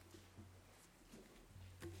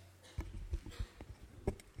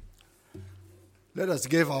Let us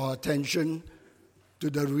give our attention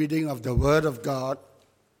to the reading of the Word of God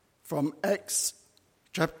from Acts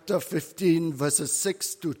chapter 15, verses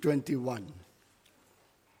 6 to 21.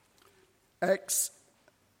 Acts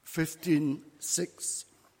 15:6.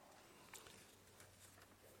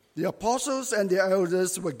 The apostles and the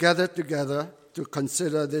elders were gathered together to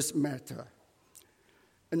consider this matter.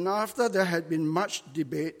 And after there had been much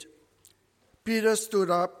debate, Peter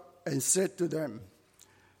stood up and said to them,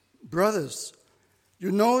 "Brothers,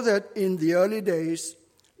 you know that in the early days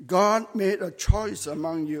God made a choice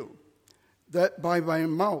among you, that by my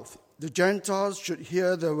mouth the Gentiles should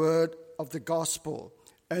hear the word of the gospel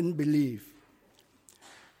and believe.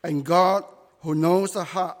 And God, who knows the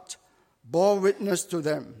heart, bore witness to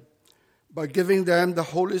them by giving them the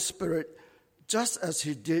Holy Spirit, just as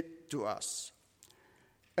he did to us.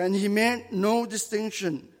 And he made no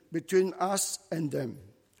distinction between us and them,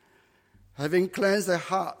 having cleansed their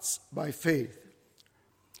hearts by faith.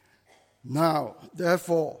 Now,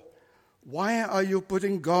 therefore, why are you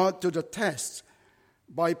putting God to the test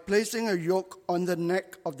by placing a yoke on the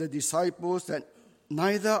neck of the disciples that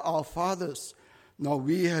neither our fathers nor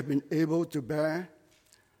we have been able to bear?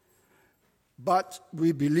 But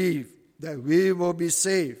we believe that we will be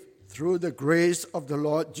saved through the grace of the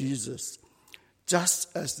Lord Jesus,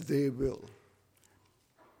 just as they will."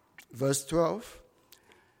 Verse 12,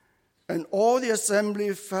 and all the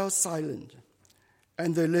assembly fell silent,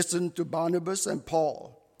 and they listened to Barnabas and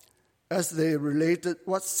Paul as they related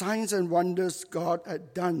what signs and wonders God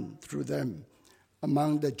had done through them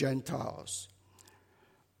among the Gentiles.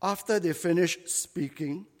 After they finished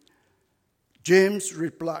speaking, James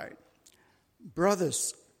replied,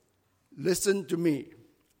 "Brothers, listen to me.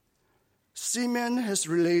 Simeon has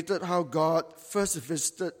related how God first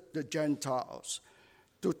visited the Gentiles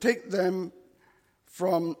to take from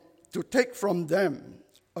them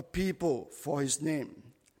a people for his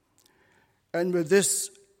name. And with this,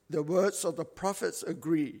 the words of the prophets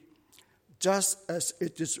agree, just as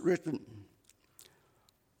it is written,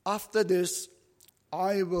 'After this,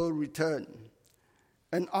 I will return,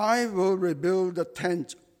 and I will rebuild the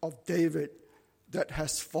tent of David that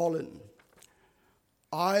has fallen.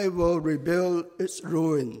 I will rebuild its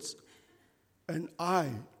ruins, and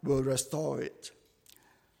I will restore it,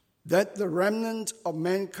 that the remnant of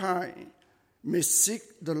mankind may seek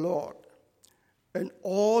the Lord, and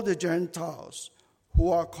all the Gentiles who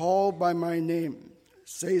are called by my name,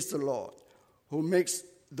 says the Lord, who makes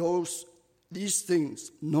these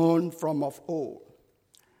things known from of old.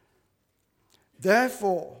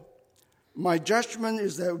 Therefore, my judgment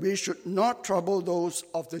is that we should not trouble those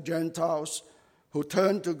of the Gentiles who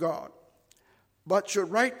turn to God, but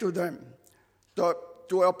should write to them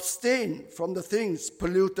to abstain from the things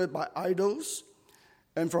polluted by idols,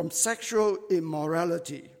 and from sexual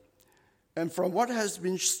immorality, and from what has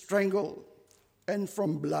been strangled, and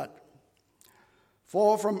from blood.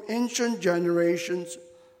 For from ancient generations,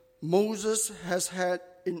 Moses has had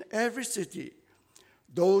in every city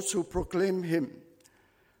those who proclaim him,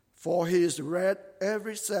 for he is read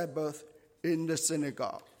every Sabbath in the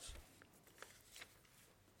synagogues."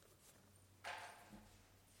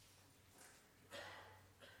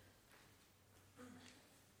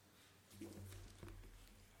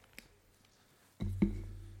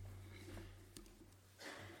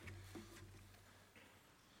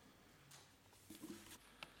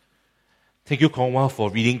 Thank you, Cornwall,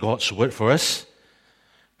 for reading God's word for us.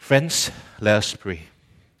 Friends, let us pray.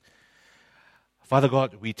 Father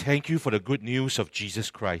God, we thank you for the good news of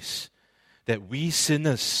Jesus Christ, that we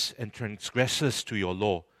sinners and transgressors to your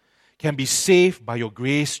law can be saved by your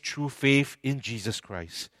grace through faith in Jesus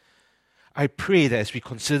Christ. I pray that as we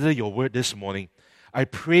consider your word this morning, I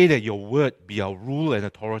pray that your word be our rule and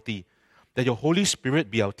authority, that your Holy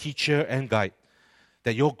Spirit be our teacher and guide,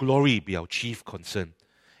 that your glory be our chief concern.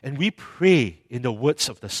 And we pray in the words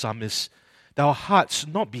of the psalmist that our hearts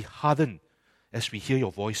not be hardened as we hear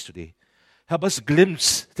your voice today. Help us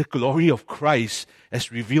glimpse the glory of Christ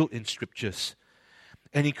as revealed in Scriptures,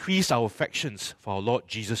 and increase our affections for our Lord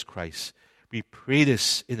Jesus Christ. We pray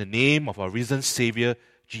this in the name of our risen Savior,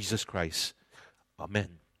 Jesus Christ.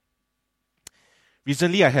 Amen.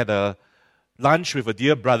 Recently, I had a lunch with a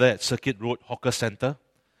dear brother at Circuit Road Hawker Centre.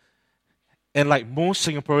 And like most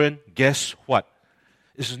Singaporeans, guess what?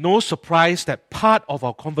 It's no surprise that part of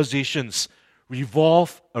our conversations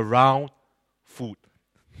revolve around food.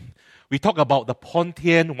 We talk about the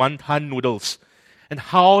Pontian wonton noodles and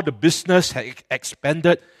how the business has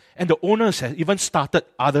expanded and the owners have even started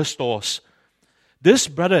other stores. This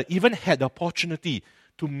brother even had the opportunity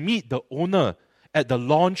to meet the owner at the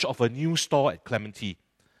launch of a new store at Clementi.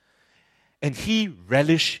 And he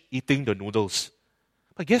relished eating the noodles.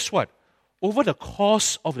 But guess what? Over the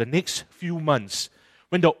course of the next few months,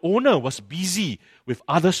 when the owner was busy with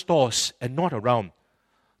other stores and not around,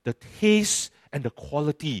 the taste and the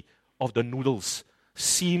quality of the noodles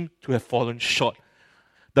seemed to have fallen short.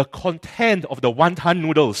 The content of the wonton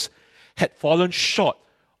noodles had fallen short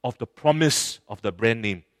of the promise of the brand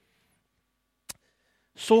name.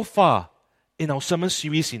 So far, in our sermon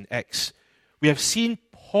series in Acts, we have seen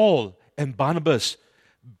Paul and Barnabas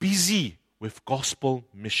busy with gospel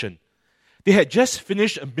mission. They had just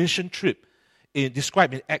finished a mission trip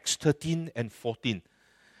described in Acts 13 and 14.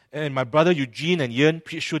 And my brother Eugene and Ian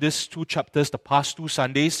preached through these 2 chapters the past 2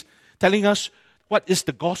 Sundays, telling us what is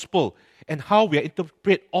the gospel and how we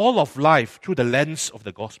interpret all of life through the lens of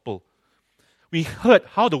the gospel. We heard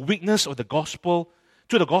how the witness of the gospel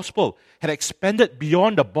had expanded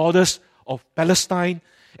beyond the borders of Palestine,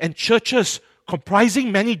 and churches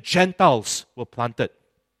comprising many Gentiles were planted.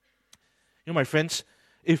 You know, my friends,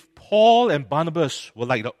 if Paul and Barnabas were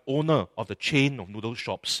like the owner of the chain of noodle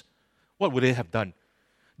shops, what would they have done?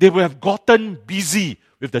 They would have gotten busy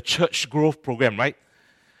with the church growth program, right?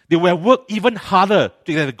 They would have worked even harder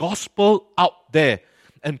to get the gospel out there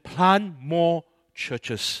and plant more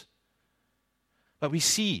churches. But we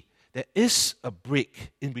see there is a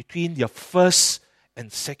break in between their first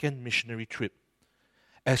and second missionary trip,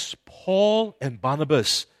 as Paul and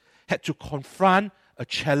Barnabas had to confront a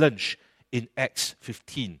challenge in Acts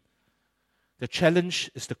 15. The challenge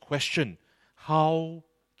is the question, how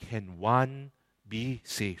can one be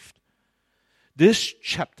saved? This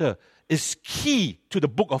chapter is key to the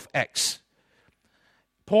book of Acts.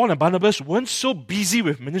 Paul and Barnabas weren't so busy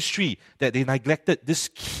with ministry that they neglected this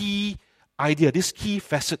key idea, this key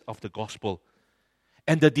facet of the gospel.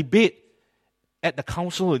 And the debate at the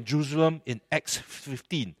council in Jerusalem in Acts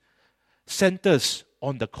 15 centers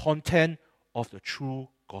on the content of the true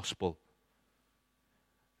gospel.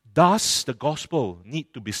 Does the gospel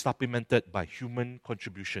need to be supplemented by human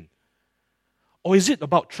contribution? Or is it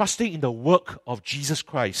about trusting in the work of Jesus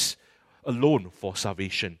Christ alone for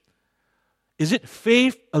salvation? Is it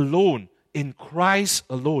faith alone in Christ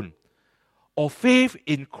alone? Or faith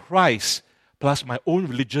in Christ plus my own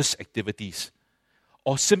religious activities?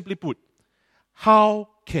 Or simply put, how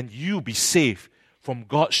can you be saved from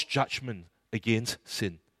God's judgment against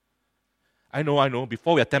sin? I know,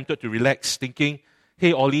 before we are tempted to relax thinking,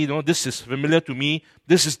 hey Ollie, this is familiar to me,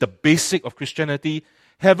 this is the basic of Christianity.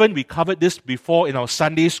 Haven't we covered this before in our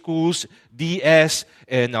Sunday schools, DS,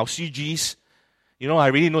 and our CGs? I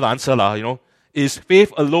already know the answer, Is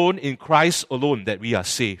faith alone in Christ alone that we are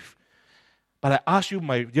saved? But I ask you,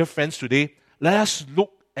 my dear friends, today, let us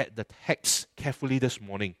look at the text carefully this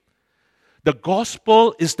morning. The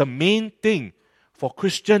gospel is the main thing for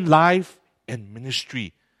Christian life and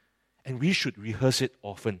ministry, and we should rehearse it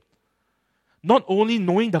often. Not only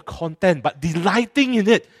knowing the content, but delighting in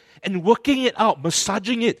it and working it out,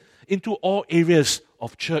 massaging it into all areas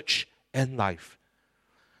of church and life.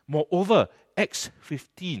 Moreover, Acts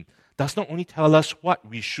 15 does not only tell us what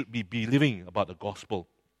we should be believing about the gospel,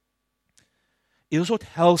 it also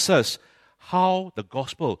tells us how the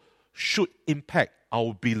gospel should impact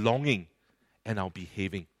our belonging and our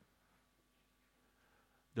behaving.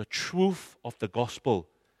 The truth of the gospel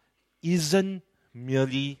isn't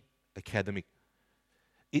merely academic.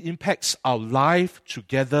 It impacts our life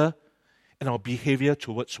together and our behavior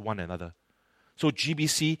towards one another. So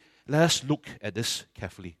GBC, let us look at this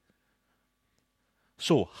carefully.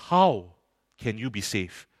 So how can you be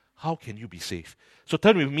saved? How can you be saved? So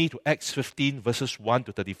turn with me to Acts 15 verses 1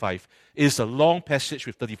 to 35. It is a long passage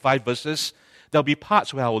with 35 verses. There will be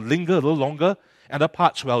parts where I will linger a little longer, and other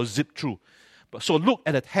parts where I will zip through. So look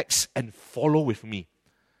at the text and follow with me.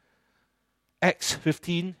 Acts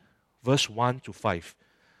 15 verse 1 to 5.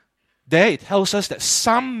 There it tells us that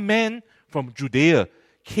some men from Judea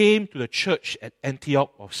came to the church at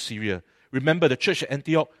Antioch of Syria. Remember, the church at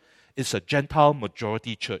Antioch is a Gentile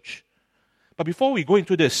majority church. But before we go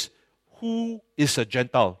into this, who is a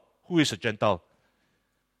Gentile? Who is a Gentile?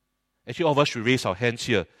 Actually, all of us should raise our hands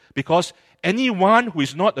here, because anyone who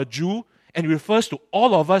is not a Jew, and refers to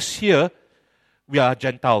all of us here, we are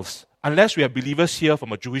Gentiles, unless we are believers here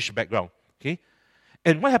from a Jewish background. Okay?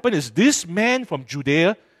 And what happened is, this man from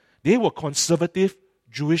Judea, they were conservative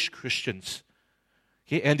Jewish Christians.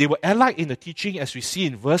 Okay? And they were allied in the teaching, as we see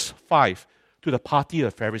in verse 5, to the party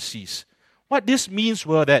of the Pharisees. What this means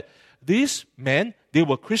were that these men, they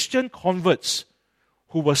were Christian converts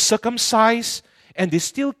who were circumcised, and they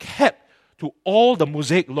still kept to all the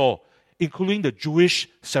Mosaic law, including the Jewish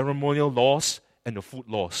ceremonial laws and the food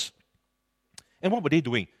laws. And what were they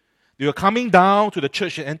doing? They were coming down to the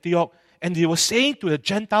church in Antioch, and they were saying to the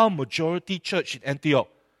Gentile majority church in Antioch,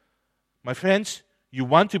 My friends, you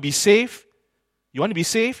want to be saved? You want to be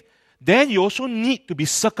saved? Then you also need to be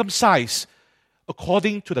circumcised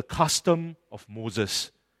according to the custom of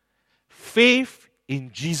Moses. Faith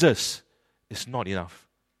in Jesus is not enough.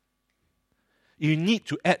 You need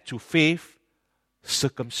to add to faith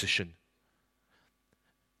circumcision.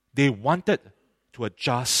 They wanted to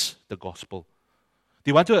adjust the gospel.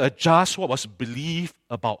 They wanted to adjust what was believed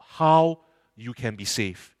about how you can be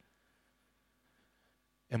saved.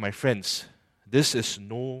 And my friends, this is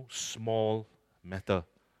no small matter.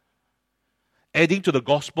 Adding to the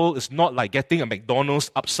gospel is not like getting a McDonald's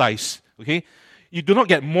upsize, okay? You do not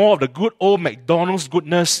get more of the good old McDonald's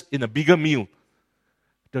goodness in a bigger meal.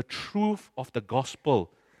 The truth of the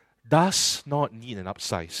gospel does not need an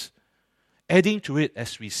upsize. Adding to it,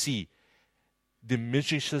 as we see,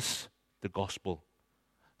 diminishes the gospel,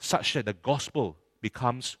 such that the gospel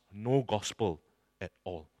becomes no gospel at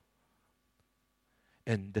all.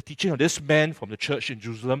 And the teaching of this man from the church in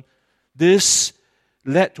Jerusalem, this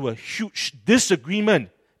led to a huge disagreement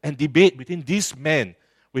and debate between these men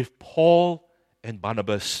with Paul and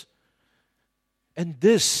Barnabas. And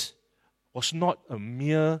this was not a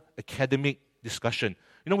mere academic discussion.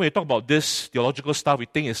 You know, when we talk about this theological stuff, we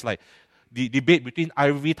think it's like the debate between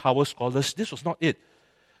ivory tower scholars. This was not it.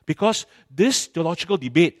 Because this theological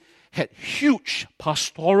debate had huge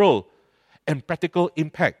pastoral and practical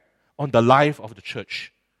impact on the life of the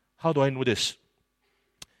church. How do I know this?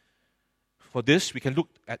 For this, we can look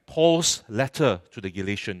at Paul's letter to the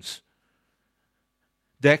Galatians.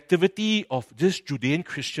 The activity of these Judean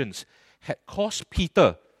Christians had caused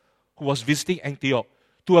Peter, who was visiting Antioch,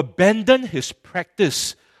 to abandon his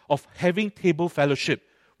practice of having table fellowship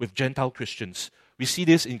with Gentile Christians. We see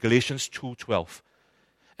this in Galatians 2:12.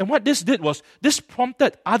 And what this did was, this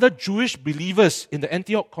prompted other Jewish believers in the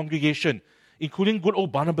Antioch congregation, including good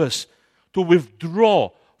old Barnabas, to withdraw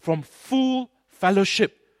from full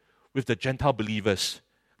fellowship with the Gentile believers.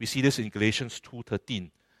 We see this in Galatians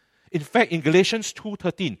 2:13. In fact, in Galatians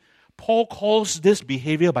 2:13, Paul calls this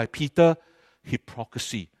behavior by Peter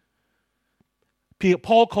hypocrisy.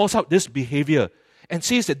 Paul calls out this behavior and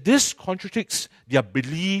says that this contradicts their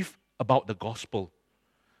belief about the gospel.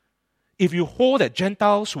 If you hold that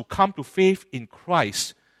Gentiles who come to faith in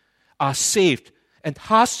Christ are saved and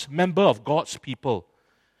thus members of God's people,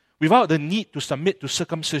 without the need to submit to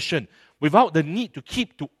circumcision, without the need to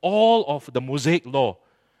keep to all of the Mosaic law.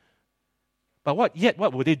 But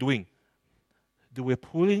what were they doing? They were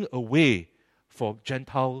pulling away for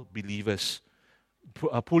Gentile believers,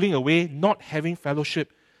 pulling away, not having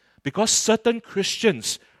fellowship, because certain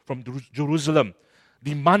Christians from Jerusalem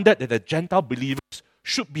demanded that the Gentile believers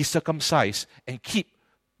should be circumcised and keep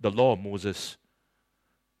the law of Moses.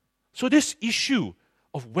 So this issue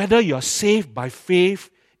of whether you're saved by faith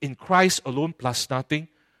in Christ alone plus nothing,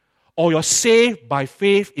 or you're saved by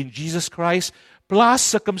faith in Jesus Christ plus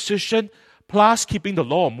circumcision plus keeping the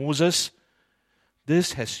law of Moses,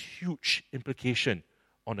 this has huge implication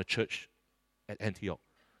on the church at Antioch.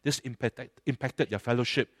 This impacted their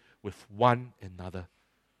fellowship with one another.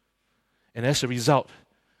 And as a result,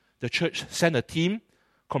 the church sent a team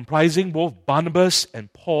comprising both Barnabas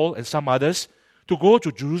and Paul and some others to go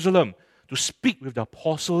to Jerusalem to speak with the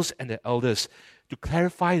apostles and the elders to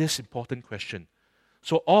clarify this important question.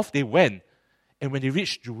 So off they went, and when they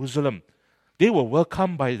reached Jerusalem, they were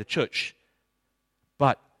welcomed by the church.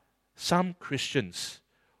 But some Christians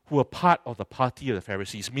who were part of the party of the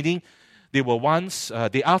Pharisees, meaning they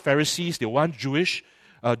are Pharisees, they were once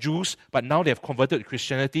Jews, but now they have converted to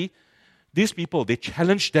Christianity. These people, they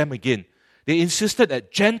challenged them again. They insisted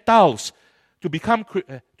that Gentiles, to become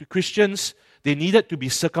Christians, they needed to be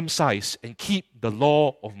circumcised and keep the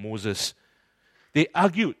law of Moses. They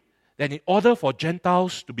argued that in order for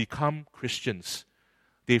Gentiles to become Christians,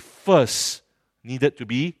 they first needed to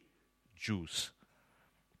be Jews.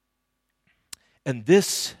 And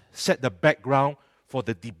this set the background for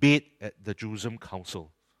the debate at the Jerusalem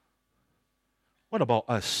Council. What about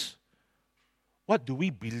us? What do we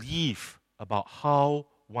believe about how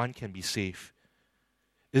one can be saved?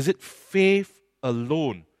 Is it faith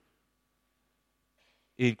alone,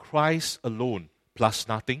 in Christ alone, plus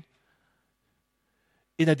nothing?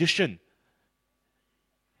 In addition,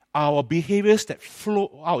 our behaviors that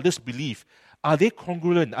flow out of this belief, are they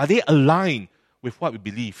congruent? Are they aligned with what we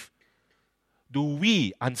believe? Do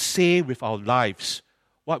we unsay with our lives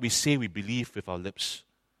what we say we believe with our lips?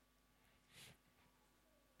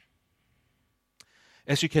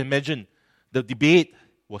 As you can imagine, the debate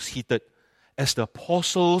was heated as the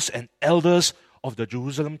apostles and elders of the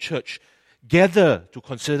Jerusalem church gather to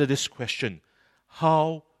consider this question,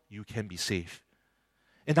 how you can be saved.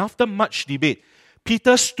 And after much debate,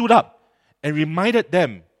 Peter stood up and reminded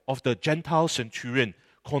them of the Gentile centurion,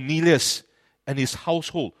 Cornelius, and his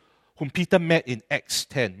household, whom Peter met in Acts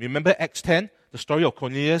 10. Remember Acts 10, the story of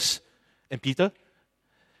Cornelius and Peter?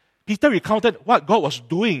 Peter recounted what God was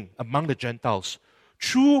doing among the Gentiles.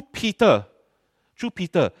 Through Peter,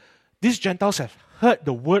 these Gentiles have heard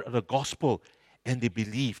the word of the gospel and they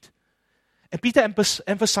believed. And Peter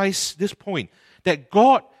emphasized this point, that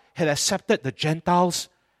God had accepted the Gentiles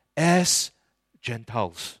as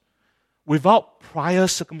Gentiles, without prior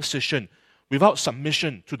circumcision, without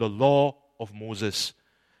submission to the law of Moses.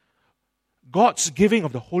 God's giving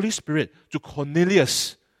of the Holy Spirit to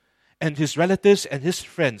Cornelius and his relatives and his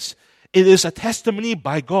friends, it is a testimony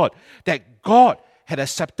by God that God had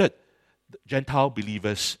accepted Gentile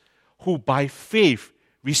believers who by faith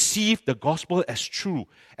received the gospel as true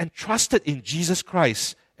and trusted in Jesus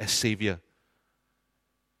Christ as Savior.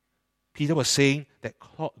 Peter was saying that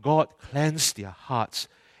God cleansed their hearts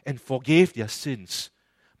and forgave their sins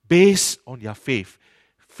based on their faith.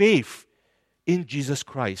 Faith in Jesus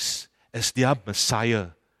Christ as their Messiah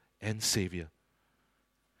and Savior.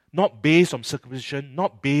 Not based on circumcision,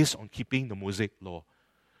 not based on keeping the Mosaic law.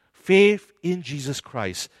 Faith in Jesus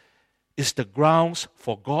Christ is the grounds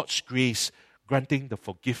for God's grace granting the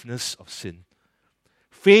forgiveness of sin.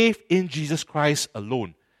 Faith in Jesus Christ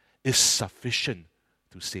alone is sufficient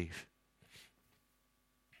to save.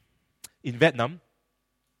 In Vietnam,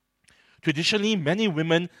 traditionally many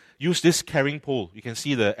women use this carrying pole. You can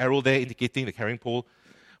see the arrow there indicating the carrying pole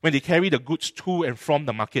when they carry the goods to and from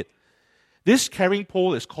the market. This carrying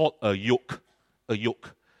pole is called a yoke. A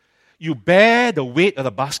yoke. You bear the weight of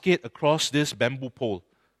the basket across this bamboo pole.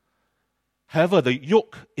 However, the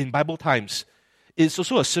yoke in Bible times is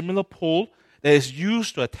also a similar pole that is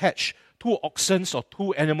used to attach two oxen or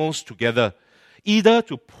two animals together, either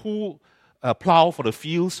to plow for the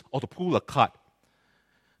fields or to pull a cart.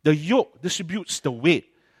 The yoke distributes the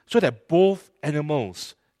weight so that both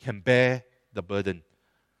animals can bear the burden.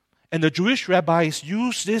 And the Jewish rabbis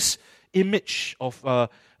use this image of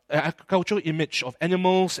agricultural image of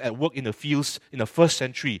animals at work in the fields in the first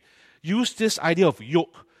century, use this idea of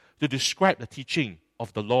yoke to describe the teaching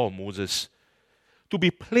of the law of Moses. To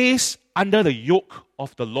be placed under the yoke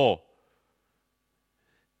of the law,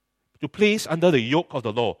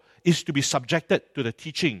 is to be subjected to the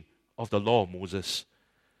teaching of the law of Moses.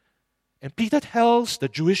 And Peter tells the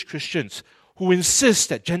Jewish Christians who insist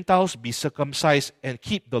that Gentiles be circumcised and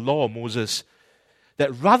keep the law of Moses,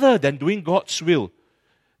 that rather than doing God's will,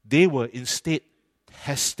 they were instead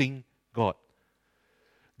testing God.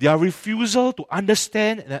 Their refusal to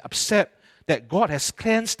understand and accept that God has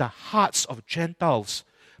cleansed the hearts of Gentiles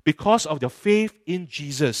because of their faith in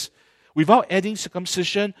Jesus, without adding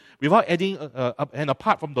circumcision, without adding and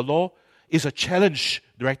apart from the law, is a challenge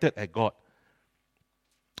directed at God.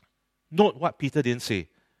 Note what Peter didn't say.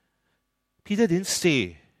 Peter didn't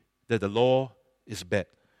say that the law is bad.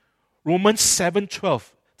 Romans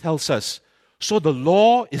 7:12 tells us, so the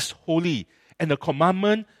law is holy, and the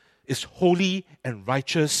commandment is holy and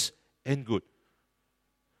righteous and good.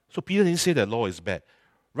 So Peter didn't say that law is bad.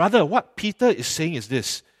 Rather, what Peter is saying is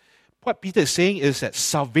this. What Peter is saying is that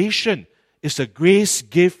salvation is a grace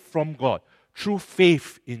gift from God through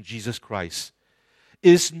faith in Jesus Christ.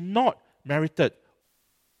 It is not merited.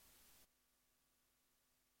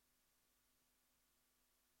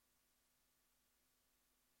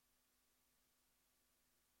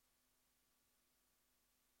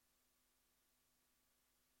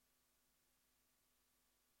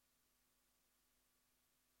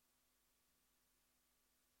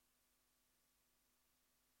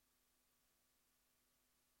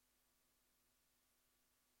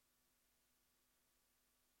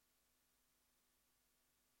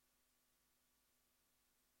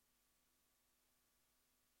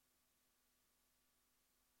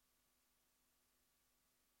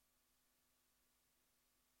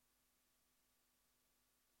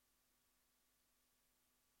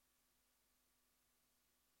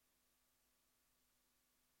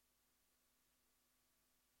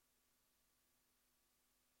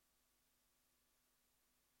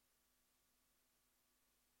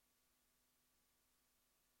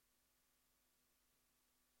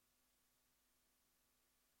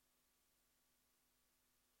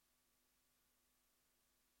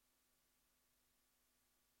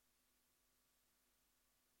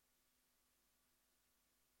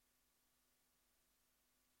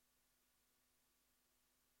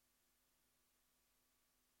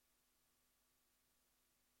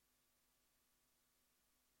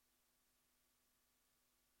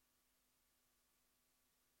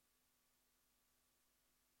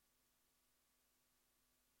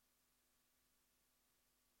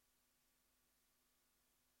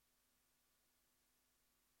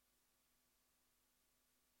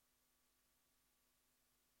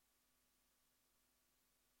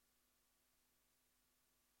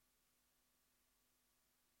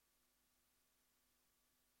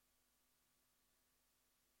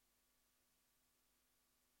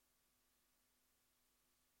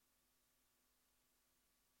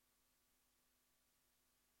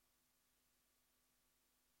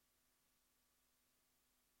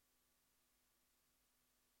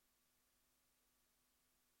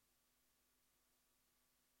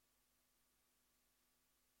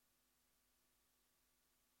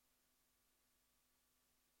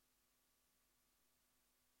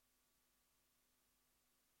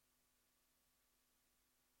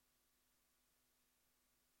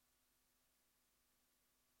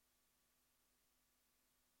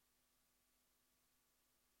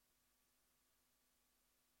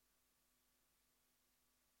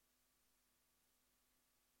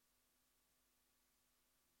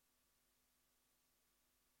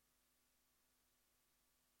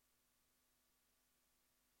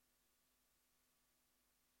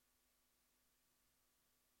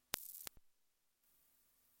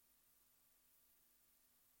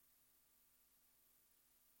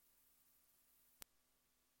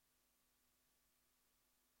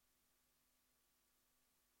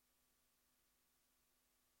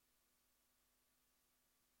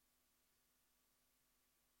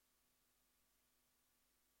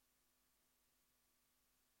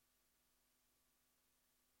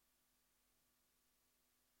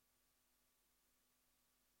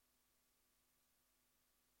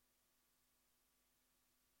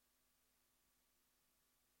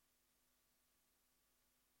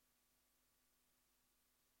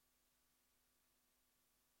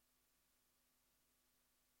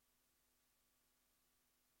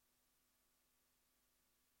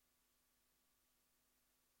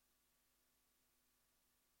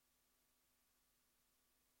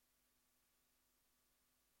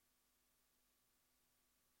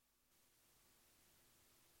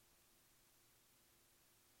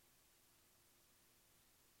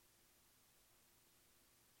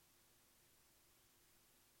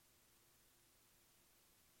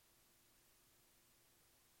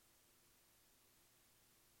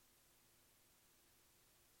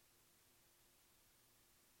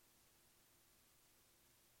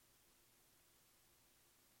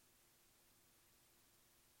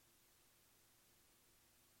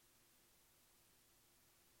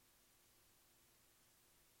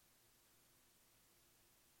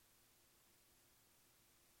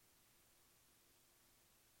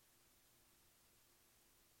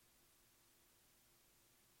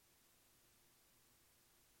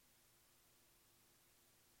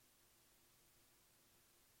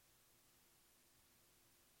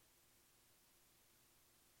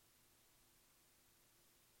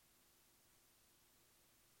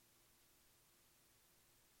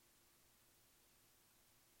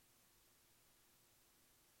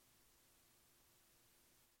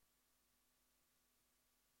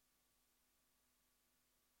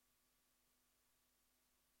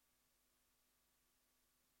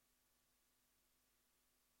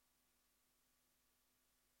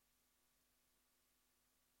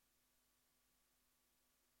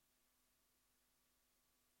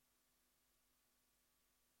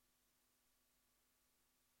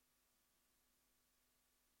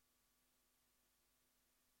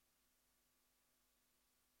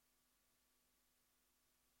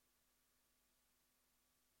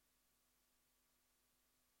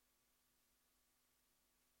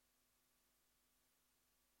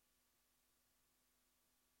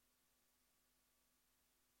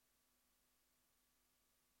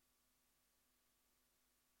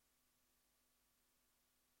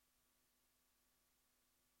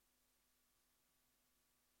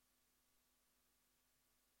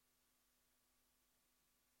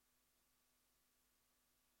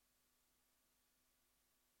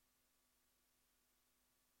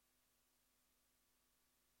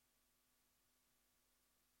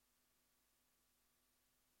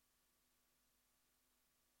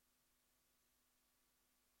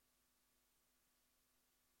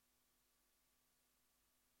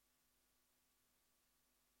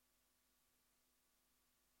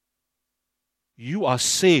 you are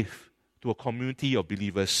saved to a community of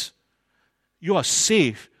believers. You are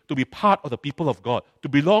saved to be part of the people of God, to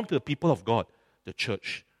belong to the people of God, the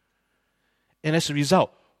church. And as a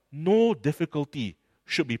result, no difficulty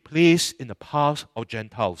should be placed in the path of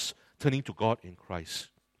Gentiles turning to God in Christ.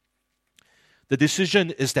 The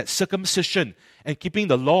decision is that circumcision and keeping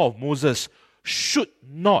the law of Moses should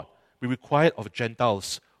not be required of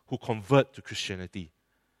Gentiles who convert to Christianity.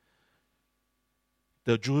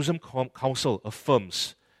 The Jerusalem Council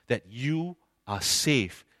affirms that you are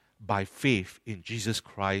saved by faith in Jesus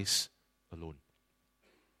Christ alone.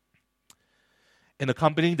 In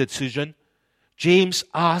accompanying the decision, James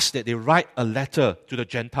asks that they write a letter to the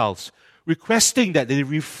Gentiles, requesting that they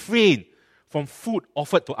refrain from food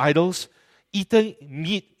offered to idols, eating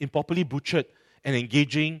meat improperly butchered, and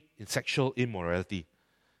engaging in sexual immorality.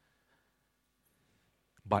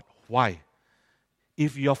 But why?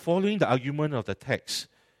 If you are following the argument of the text,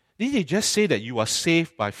 didn't they just say that you are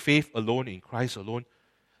saved by faith alone in Christ alone?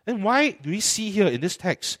 Then why do we see here in this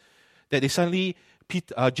text that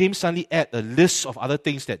James suddenly add a list of other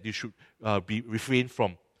things that they should be refrained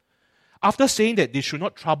from? After saying that they should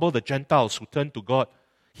not trouble the Gentiles who turn to God,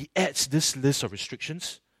 he adds this list of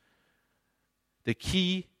restrictions. The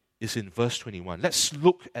key is in verse 21. Let's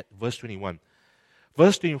look at verse 21.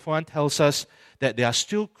 Verse 21 tells us that there are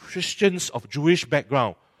still Christians of Jewish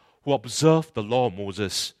background who observe the law of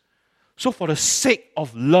Moses. So for the sake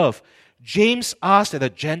of love, James asks that the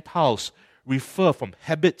Gentiles refer from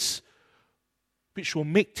habits which will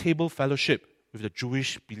make table fellowship with the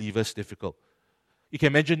Jewish believers difficult. You can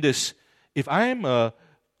imagine this. If I am a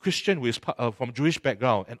Christian who is from Jewish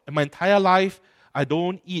background, and in my entire life I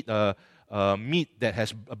don't eat meat that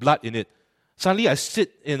has blood in it, suddenly I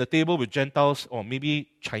sit in a table with Gentiles or maybe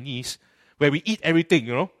Chinese where we eat everything,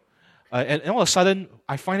 and all of a sudden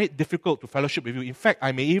I find it difficult to fellowship with you. In fact,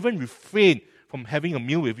 I may even refrain from having a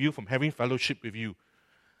meal with you, from having fellowship with you.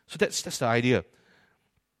 So that's the idea.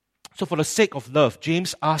 So for the sake of love,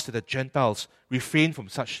 James asks that the Gentiles refrain from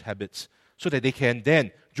such habits so that they can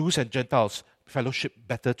then, Jews and Gentiles, fellowship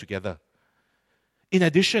better together. In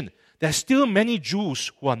addition, there are still many Jews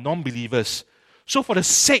who are non-believers. So for the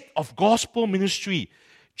sake of gospel ministry,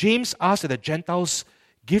 James asks that the Gentiles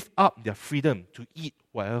give up their freedom to eat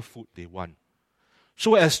whatever food they want,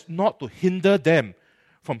 so as not to hinder them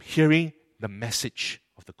from hearing the message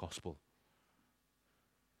of the gospel.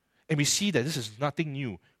 And we see that this is nothing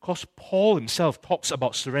new, because Paul himself talks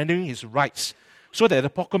about surrendering his rights so that the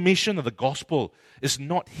proclamation of the gospel is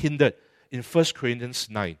not hindered in 1 Corinthians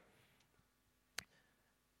 9.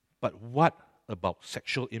 But what about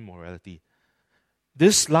sexual immorality?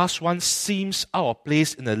 This last one seems out of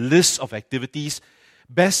place in a list of activities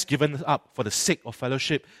best given up for the sake of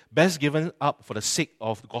fellowship, best given up for the sake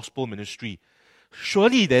of the gospel ministry.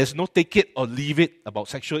 Surely there is no take it or leave it about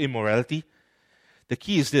sexual immorality. The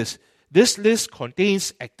key is this. This list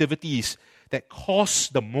contains activities that cause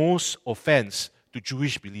the most offense to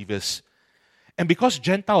Jewish believers. And because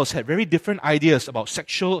Gentiles had very different ideas about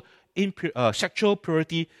sexual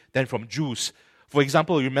purity than from Jews. For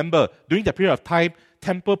example, remember, during that period of time,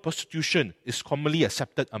 temple prostitution is commonly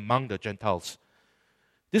accepted among the Gentiles.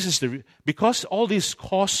 This is because all this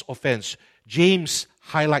cause offense, James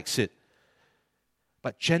highlights it.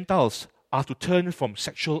 But Gentiles are to turn from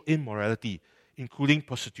sexual immorality, including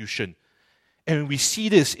prostitution. And we see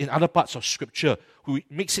this in other parts of Scripture, who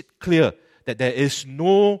makes it clear that there is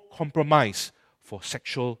no compromise for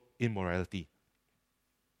sexual immorality.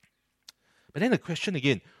 But then the question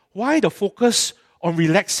again, why the focus on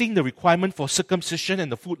relaxing the requirement for circumcision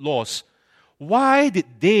and the food laws? Why did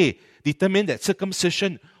they determine that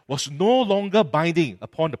circumcision was no longer binding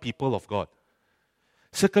upon the people of God?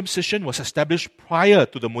 Circumcision was established prior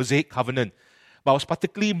to the Mosaic covenant, but was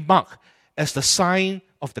particularly marked as the sign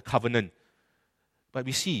of the covenant. But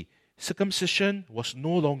we see, circumcision was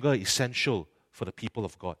no longer essential for the people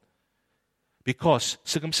of God, because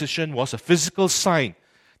circumcision was a physical sign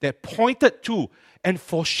that pointed to and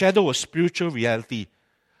foreshadowed a spiritual reality,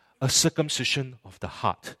 a circumcision of the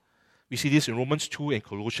heart. We see this in Romans 2 and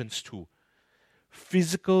Colossians 2.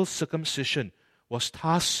 Physical circumcision was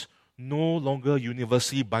thus no longer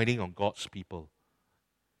universally binding on God's people.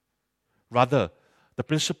 Rather, the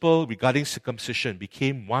principle regarding circumcision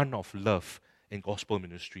became one of love and gospel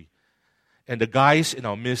ministry. And the guys in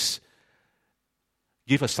our midst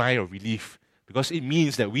give a sigh of relief, because it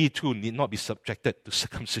means that we too need not be subjected to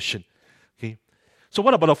circumcision. Okay? So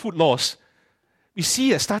what about the food laws? We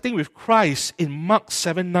see that starting with Christ in Mark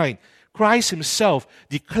 7:9, Christ himself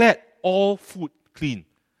declared all food clean.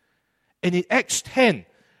 And in Acts 10,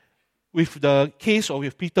 with the case of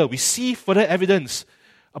with Peter, we see further evidence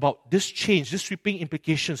about this change, this sweeping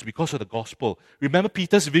implications because of the gospel. Remember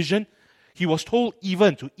Peter's vision? He was told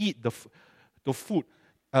even to eat the food.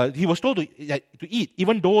 He was told to eat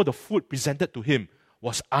even though the food presented to him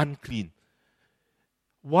was unclean.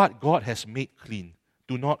 What God has made clean,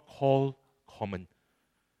 do not call common.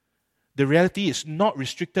 The reality is not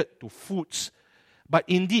restricted to foods, but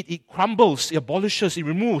indeed it crumbles, it abolishes, it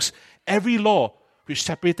removes every law which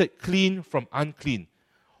separated clean from unclean.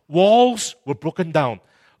 Walls were broken down,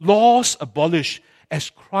 laws abolished, as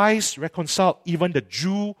Christ reconciled even the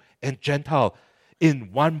Jew and Gentile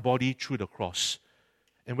in one body through the cross.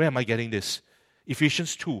 And where am I getting this?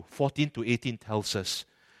 Ephesians 2:14-18 tells us,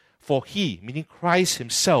 "For he," meaning Christ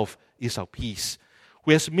himself, "is our peace,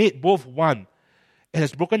 who has made both one, and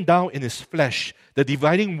has broken down in his flesh the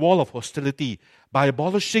dividing wall of hostility by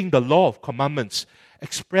abolishing the law of commandments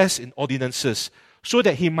expressed in ordinances, so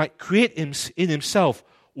that he might create in himself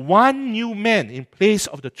one new man in place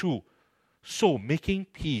of the two, so making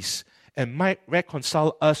peace, and might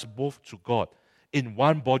reconcile us both to God in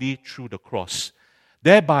one body through the cross,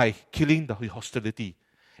 thereby killing the hostility.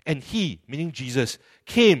 And he," meaning Jesus,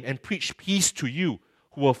 "came and preached peace to you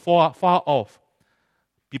who were far off,"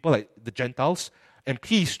 people like the Gentiles, "and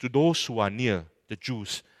peace to those who are near," the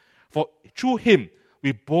Jews. "For through him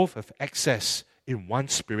we both have access in one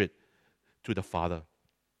Spirit to the Father."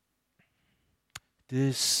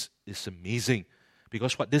 This is amazing,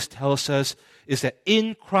 because what this tells us is that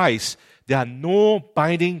in Christ there are no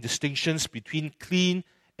binding distinctions between clean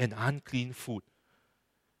and unclean food.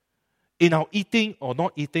 In our eating or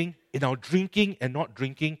not eating, in our drinking and not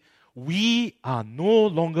drinking, we are no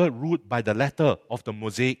longer ruled by the letter of the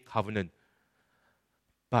Mosaic covenant.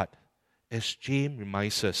 But, as James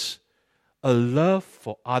reminds us, a love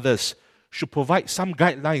for others should provide some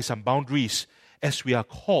guidelines and boundaries as we are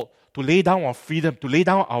called to lay down our freedom, to lay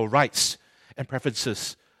down our rights and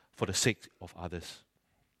preferences for the sake of others.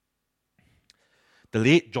 The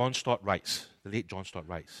late John Stott writes,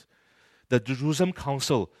 "The Jerusalem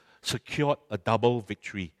Council secured a double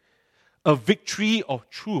victory. A victory of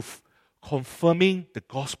truth, confirming the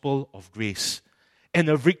gospel of grace, and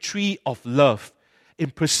a victory of love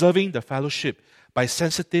in preserving the fellowship by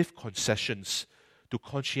sensitive concessions to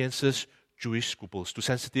conscientious Jewish scruples, to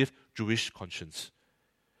sensitive Jewish conscience."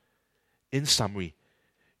 In summary,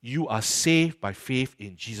 you are saved by faith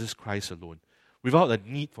in Jesus Christ alone, without a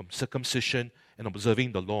need for circumcision and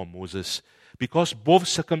observing the law of Moses, because both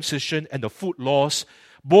circumcision and the food laws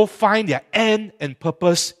both find their end and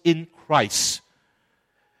purpose in Christ.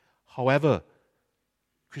 However,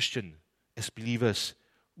 Christian, as believers,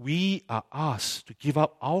 we are asked to give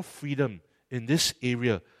up our freedom in this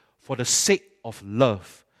area for the sake of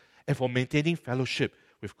love and for maintaining fellowship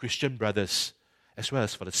with Christian brothers, as well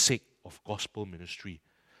as for the sake of gospel ministry,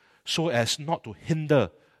 so as not to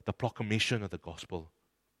hinder the proclamation of the gospel.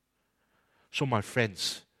 So, my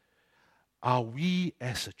friends, are we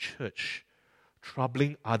as a church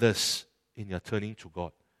troubling others in their turning to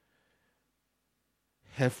God?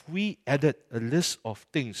 Have we added a list of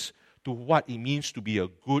things to what it means to be a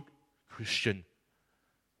good Christian?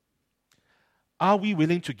 Are we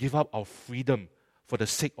willing to give up our freedom for the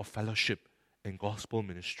sake of fellowship and gospel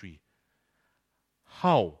ministry?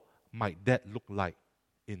 How might that look like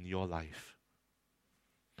in your life?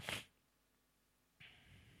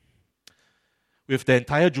 With the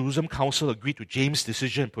entire Jerusalem Council agreed to James'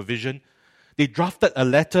 decision and provision, they drafted a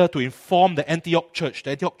letter to inform the Antioch church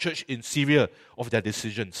in Syria, of their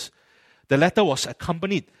decisions. The letter was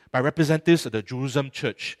accompanied by representatives of the Jerusalem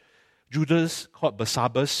church, Judas called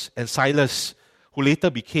Barsabbas and Silas, who later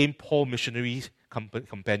became Paul's missionary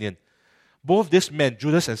companion. Both these men,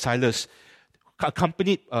 Judas and Silas,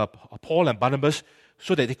 accompanied Paul and Barnabas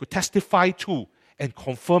so that they could testify to and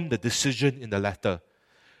confirm the decision in the letter.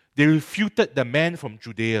 They refuted the men from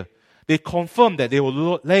Judea. They confirmed that they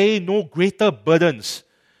will lay no greater burdens,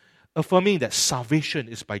 affirming that salvation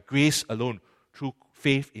is by grace alone, through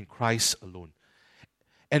faith in Christ alone.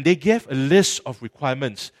 And they gave a list of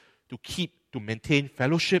requirements to maintain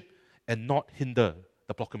fellowship and not hinder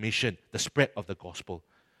the proclamation, the spread of the gospel.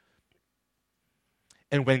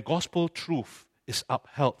 And when gospel truth is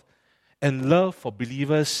upheld and love for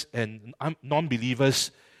believers and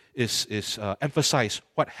non-believers is emphasized,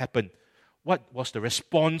 what happened? What was the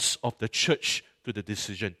response of the church to the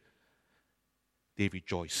decision? They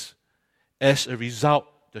rejoiced. As a result,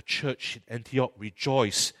 the church in Antioch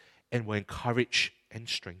rejoiced and were encouraged and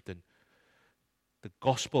strengthened. The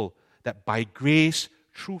gospel that by grace,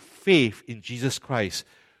 through faith in Jesus Christ,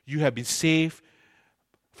 you have been saved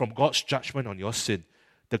from God's judgment on your sin.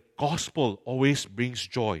 The gospel always brings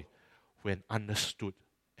joy when understood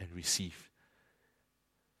and received.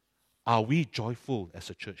 Are we joyful as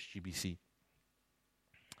a church, GBC?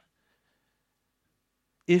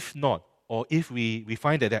 If not, or if we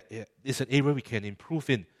find that it's an area we can improve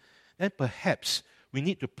in, then perhaps we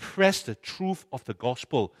need to press the truth of the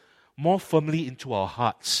gospel more firmly into our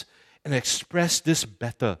hearts and express this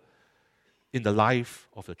better in the life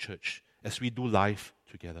of the church as we do life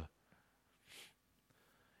together.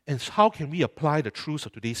 And how can we apply the truths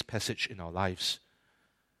of today's passage in our lives?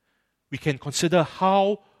 We can consider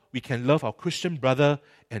how we can love our Christian brother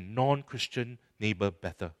and non-Christian neighbor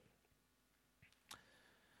better.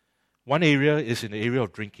 One area is in the area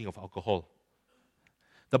of drinking of alcohol.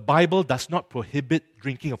 The Bible does not prohibit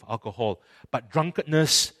drinking of alcohol, but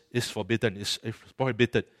drunkenness is forbidden, is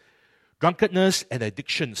prohibited. Drunkenness and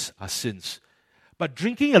addictions are sins. But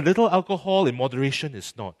drinking a little alcohol in moderation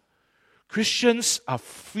is not. Christians are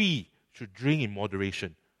free to drink in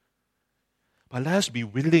moderation. But let us be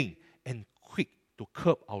willing and quick to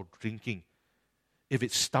curb our drinking if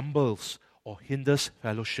it stumbles or hinders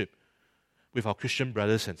fellowship with our Christian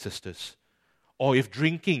brothers and sisters, or if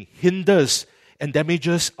drinking hinders and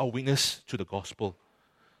damages our witness to the gospel.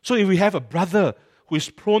 So if we have a brother who is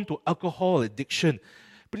prone to alcohol addiction,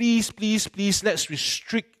 please, let's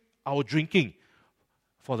restrict our drinking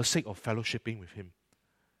for the sake of fellowshipping with him.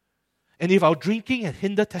 And if our drinking has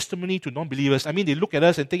hindered testimony to non-believers, they look at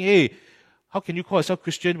us and think, hey, how can you call yourself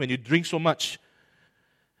Christian when you drink so much?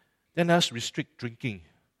 Then let us restrict drinking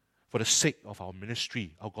for the sake of our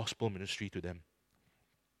ministry, our gospel ministry to them.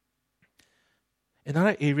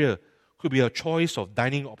 Another area could be a choice of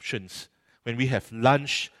dining options when we have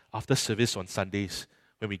lunch after service on Sundays,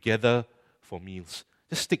 when we gather for meals.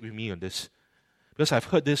 Just stick with me on this, because I've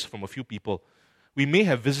heard this from a few people. We may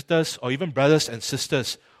have visitors or even brothers and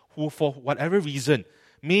sisters who, for whatever reason,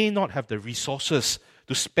 may not have the resources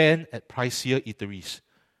to spend at pricier eateries.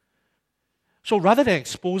 So rather than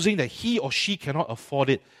exposing that he or she cannot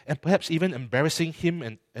afford it, and perhaps even embarrassing him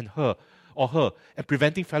and her, and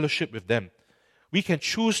preventing fellowship with them, we can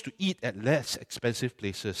choose to eat at less expensive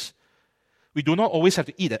places. We do not always have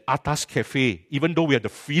to eat at Atas Cafe, even though we have the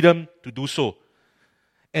freedom to do so.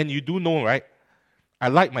 And you do know, right? I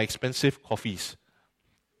like my expensive coffees.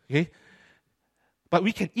 Okay? But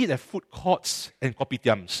we can eat at food courts and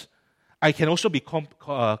kopitiams. I can also be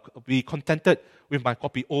contented with my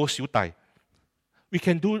kopi o siu dai. We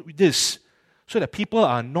can do this so that people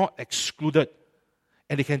are not excluded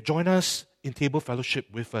and they can join us in table fellowship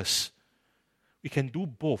with us. We can do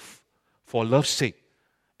both for love's sake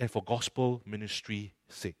and for gospel ministry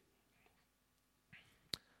sake.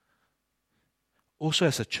 Also,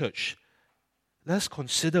 as a church, let's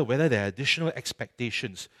consider whether there are additional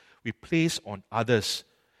expectations we place on others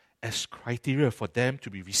as criteria for them to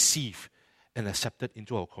be received and accepted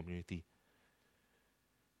into our community.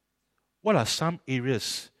 What are some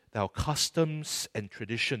areas that our customs and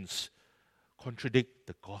traditions contradict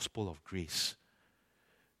the gospel of grace?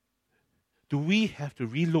 Do we have to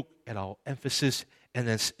relook at our emphasis and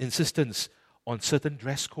insistence on certain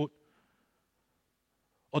dress code?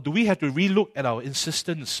 Or do we have to relook at our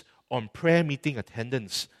insistence on prayer meeting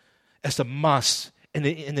attendance as a must and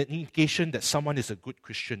an indication that someone is a good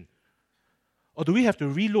Christian? Or do we have to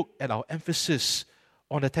relook at our emphasis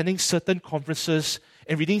on attending certain conferences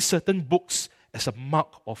and reading certain books as a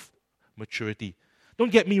mark of maturity?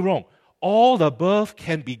 Don't get me wrong. All the above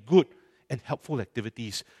can be good and helpful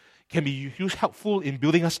activities, can be helpful in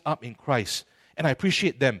building us up in Christ, and I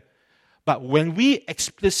appreciate them. But when we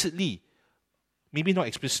explicitly, maybe not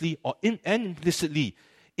explicitly or implicitly,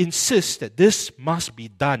 insist that this must be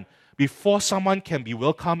done before someone can be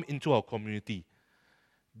welcomed into our community,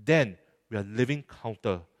 then we are living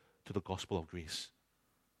counter to the gospel of grace.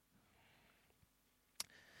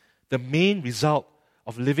 The main result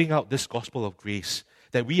of living out this gospel of grace,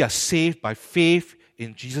 that we are saved by faith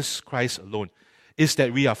in Jesus Christ alone, is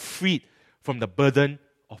that we are freed from the burden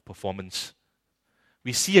of performance.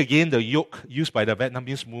 We see again the yoke used by the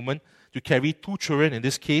Vietnamese movement to carry two children in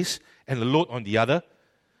this case and a load on the other.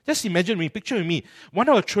 Just imagine me, picture with me, one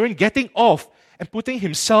of the children getting off and putting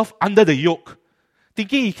himself under the yoke,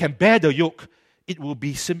 thinking he can bear the yoke. It will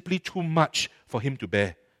be simply too much for him to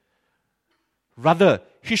bear. Rather,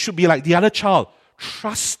 he should be like the other child,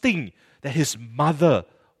 trusting that his mother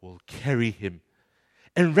will carry him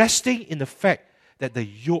and resting in the fact that the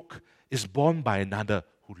yoke is borne by another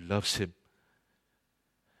who loves him.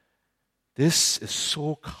 This is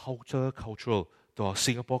so countercultural to our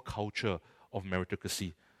Singapore culture of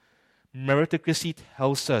meritocracy. Meritocracy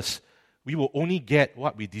tells us we will only get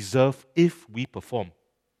what we deserve if we perform.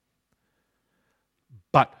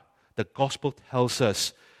 But the gospel tells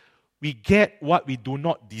us we get what we do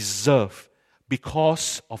not deserve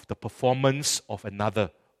because of the performance of another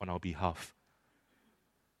on our behalf.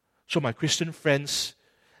 So my Christian friends,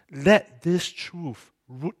 let this truth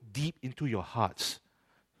root deep into your hearts.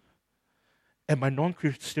 And my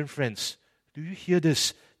non-Christian friends, do you hear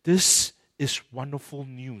this? This is wonderful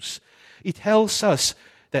news. It tells us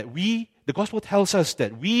that the gospel tells us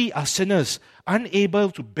that we are sinners, unable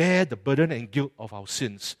to bear the burden and guilt of our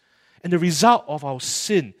sins. And the result of our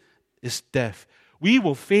sin is death. We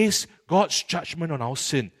will face God's judgment on our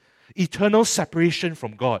sin, eternal separation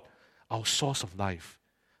from God, our source of life.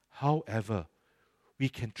 However, we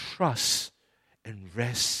can trust and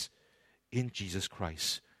rest in Jesus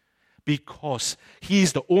Christ because He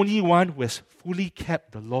is the only one who has fully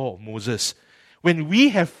kept the law of Moses. When we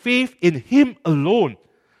have faith in Him alone,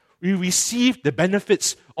 we receive the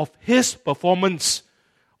benefits of His performance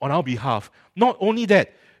on our behalf. Not only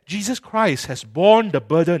that, Jesus Christ has borne the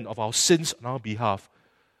burden of our sins on our behalf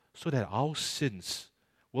so that our sins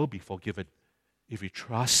will be forgiven if we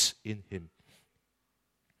trust in Him.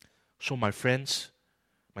 So my friends,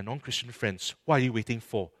 my non-Christian friends, what are you waiting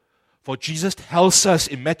for? For Jesus tells us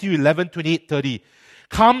in Matthew 11:28-30,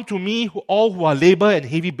 "Come to me, all who are labor and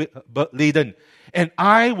heavy laden, and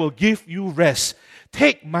I will give you rest.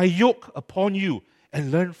 Take my yoke upon you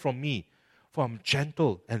and learn from me, for I'm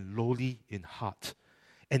gentle and lowly in heart,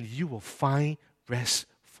 and you will find rest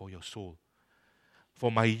for your soul.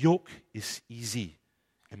 For my yoke is easy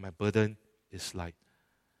and my burden is light."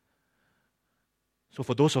 So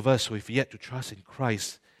for those of us who have yet to trust in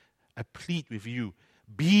Christ, I plead with you,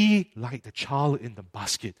 be like the child in the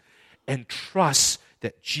basket and trust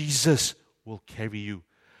that Jesus will carry you.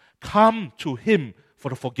 Come to Him for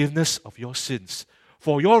the forgiveness of your sins,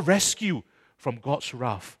 for your rescue from God's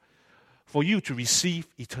wrath, for you to receive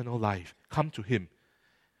eternal life. Come to Him.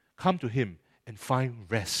 Come to Him and find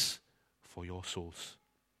rest for your souls.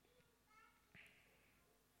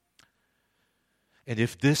 And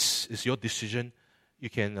if this is your decision, you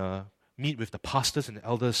can meet with the pastors and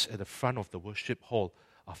elders at the front of the worship hall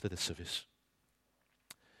after the service.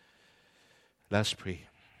 Let's pray.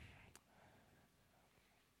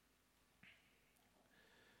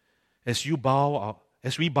 As we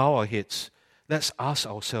bow our heads, let's ask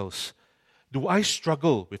ourselves, do I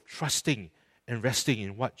struggle with trusting and resting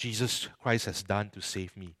in what Jesus Christ has done to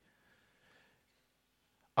save me?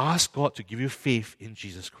 Ask God to give you faith in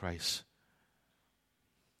Jesus Christ.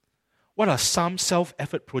 What are some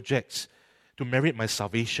self-effort projects to merit my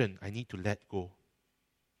salvation I need to let go?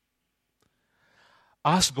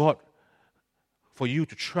 Ask God for you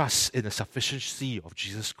to trust in the sufficiency of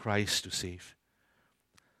Jesus Christ to save.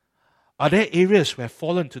 Are there areas where I have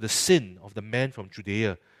fallen to the sin of the man from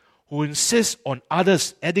Judea who insists on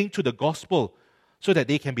others adding to the gospel so that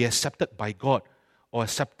they can be accepted by God or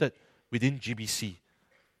accepted within GBC?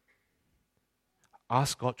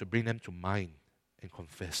 Ask God to bring them to mind and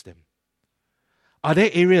confess them. Are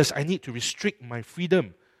there areas I need to restrict my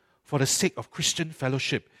freedom for the sake of Christian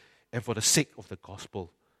fellowship and for the sake of the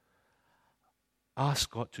gospel?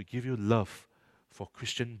 Ask God to give you love for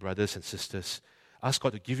Christian brothers and sisters. Ask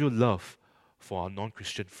God to give you love for our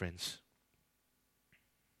non-Christian friends.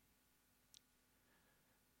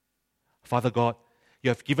 Father God,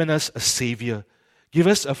 you have given us a Savior. Give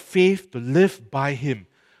us a faith to live by Him,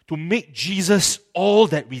 to make Jesus all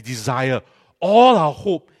that we desire, all our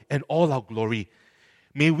hope and all our glory.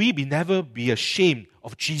 May we never be ashamed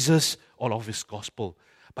of Jesus or of His gospel,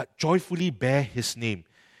 but joyfully bear His name.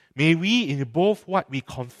 May we, in both what we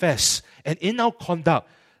confess and in our conduct,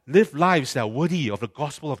 live lives that are worthy of the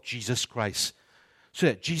gospel of Jesus Christ, so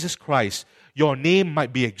that Jesus Christ, your name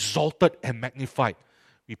might be exalted and magnified.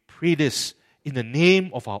 We pray this in the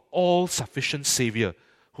name of our all-sufficient Savior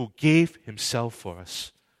who gave Himself for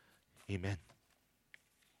us. Amen.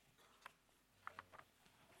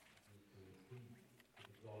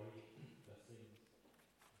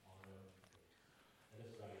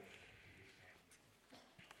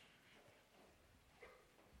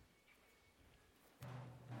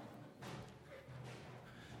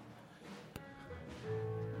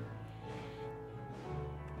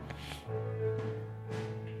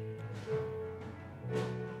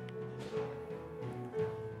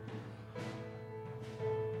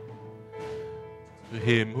 To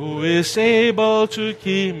Him who is able to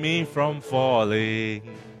keep me from falling,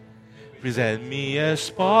 present me as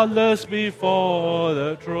spotless before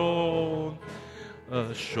the throne.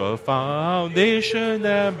 A sure foundation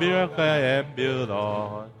that I can build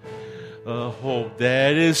on, a hope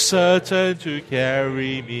that is certain to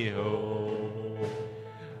carry me home.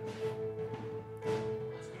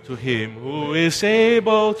 To Him who is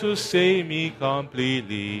able to save me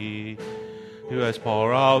completely, who has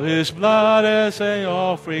poured out his blood as an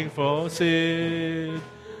offering for sin,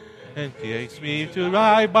 and takes me to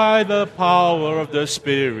ride by the power of the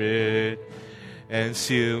Spirit, and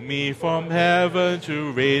seal me from heaven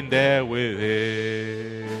to reign there with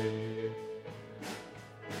him.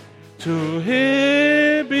 To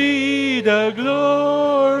him be the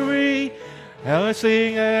glory,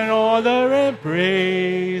 blessing and honor and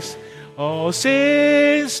praise. All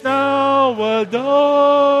saints now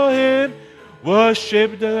adore him,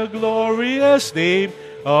 worship the glorious name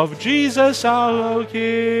of Jesus our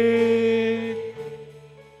King.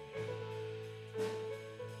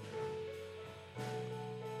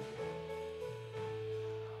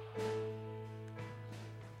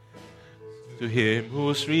 To him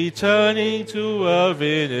who's returning to earth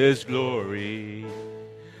in his glory,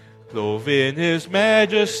 clothed in his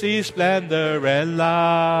majesty, splendor, and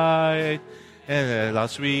light. And at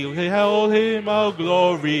last we hail him, our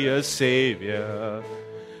glorious Savior.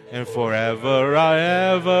 And forever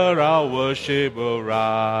and ever our worship will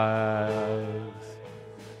rise.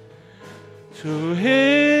 To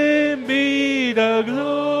him be the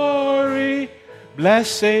glory,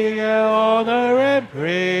 blessing and honor and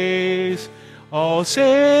praise. All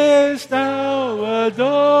saints now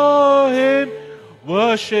adore him,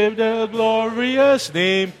 worship the glorious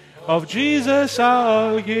name of Jesus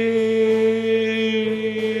our King.